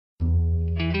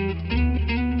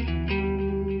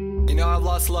know, I've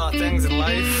lost a lot of things in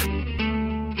life.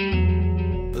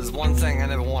 There's one thing I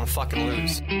never want to fucking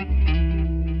lose.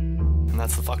 And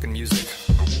that's the fucking music.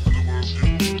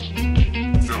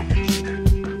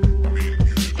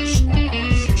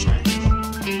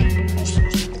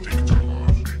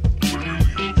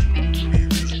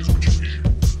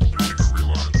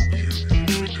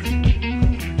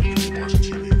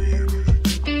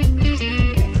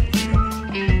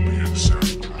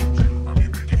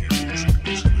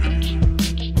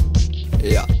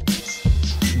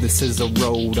 This is a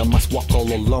road I must walk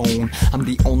all alone. I'm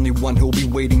the only one who'll be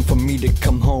waiting for me to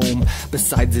come home.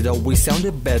 Besides, it always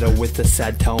sounded better with a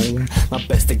sad tone. My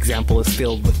best example is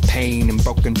filled with pain and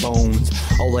broken bones.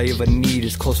 All I ever need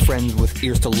is close friends with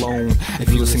ears to loan. If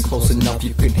you listen close enough,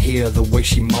 you can hear the way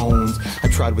she moans. I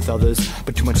tried with others,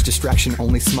 but too much distraction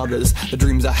only smothers the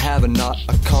dreams I have are not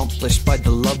accomplished by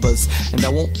the lovers. And I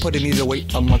won't put any of the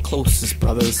weight on my closest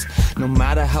brothers. No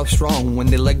matter how strong, when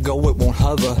they let go it won't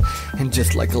hover. And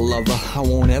just like a lover, I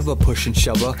won't ever push and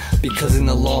shove her, because in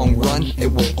the long run it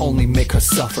will only make her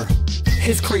suffer.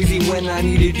 It's crazy when I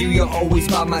needed you, you're always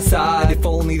by my side. If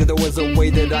only there was a way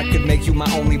that I could make you my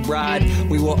only bride.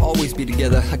 We will always be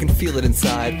together, I can feel it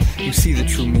inside. You see the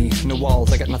true me, no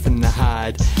walls, I got nothing to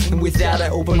hide. And with that I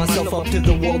open myself up to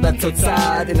the world that's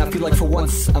outside. And I feel like for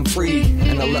once I'm free,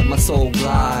 and I let my soul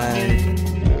glide.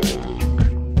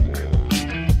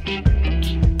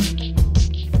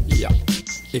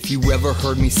 If you ever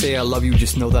heard me say I love you,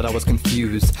 just know that I was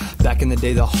confused. Back in the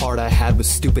day, the heart I had was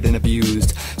stupid and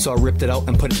abused. So I ripped it out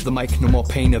and put it to the mic, no more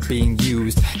pain of being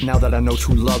used. Now that I know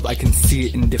true love, I can see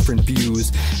it in different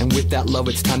views. And with that love,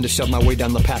 it's time to shove my way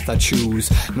down the path I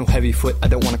choose. No heavy foot, I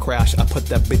don't wanna crash, I put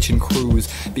that bitch in cruise.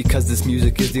 Because this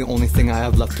music is the only thing I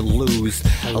have left to lose.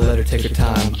 I let her take her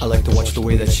time, I like to watch the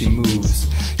way that she moves.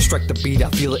 Strike the beat, I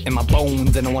feel it in my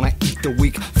bones, and I wanna eat the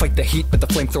weak. Fight the heat, but the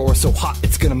flamethrower so hot,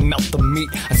 it's gonna melt the meat.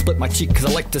 I split my cheek cause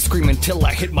I like to scream until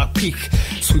I hit my peak.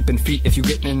 Sweeping feet if you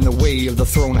get in the way of the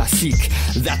throne I seek.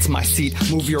 That's my seat,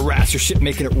 move your ass, your shit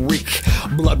making it reek.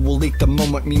 Blood will leak the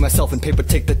moment me, myself, and paper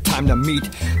take the time to meet.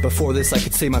 Before this I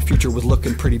could say my future was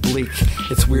looking pretty bleak.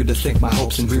 It's weird to think my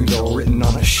hopes and dreams are written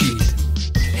on a sheet.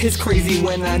 It's crazy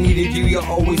when I needed you, you're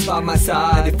always by my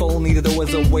side. If only there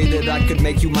was a way that I could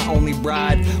make you my only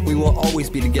bride. We will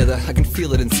always be together, I can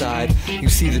feel it inside. You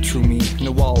see the true me, no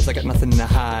walls, I got nothing to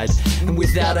hide. And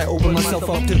with that I open myself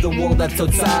up to the world that's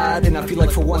outside. And I feel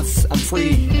like for once I'm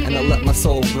free, and I let my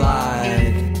soul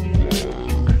glide.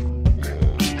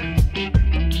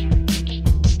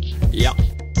 Yep.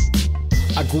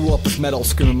 I grew up with metal,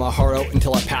 screaming my heart out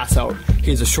until I pass out.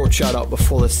 Here's a short shout out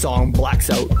before the song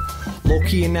blacks out.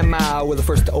 Low-key and MI were the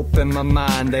first to open my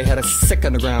mind. They had a sick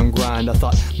underground grind. I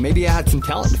thought maybe I had some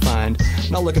talent to find.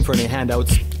 Not looking for any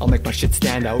handouts, I'll make my shit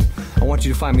stand out. I want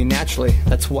you to find me naturally,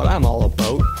 that's what I'm all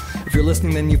about. If you're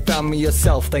listening then you found me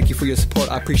yourself. Thank you for your support,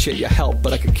 I appreciate your help.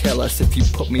 But I could care less if you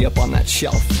put me up on that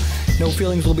shelf. No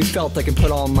feelings will be felt, I can put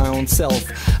on my own self.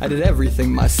 I did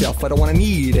everything myself, I don't wanna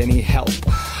need any help.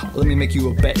 Let me make you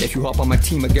a bet, if you hop on my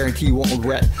team I guarantee you won't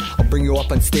regret. I'll bring you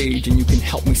up on stage and you can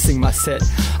help me sing my set.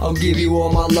 I'll give you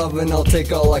all my love and I'll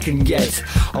take all I can get.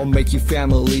 I'll make you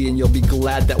family and you'll be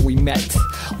glad that we met.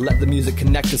 Let the music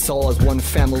connect us all as one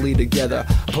family together.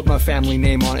 I put my family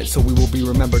name on it so we will be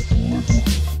remembered. Forever,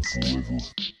 forever,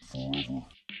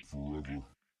 forever, forever,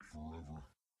 forever,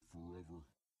 forever.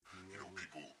 You know,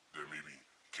 people that maybe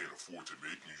can't afford to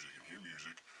make music and hear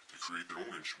music, they create their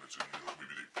own instruments and, you know,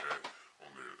 maybe they pat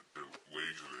on their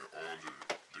legs or their arms or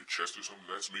their chest or something.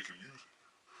 That's making music.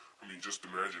 I mean, just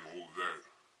imagine all of that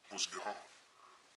was gone.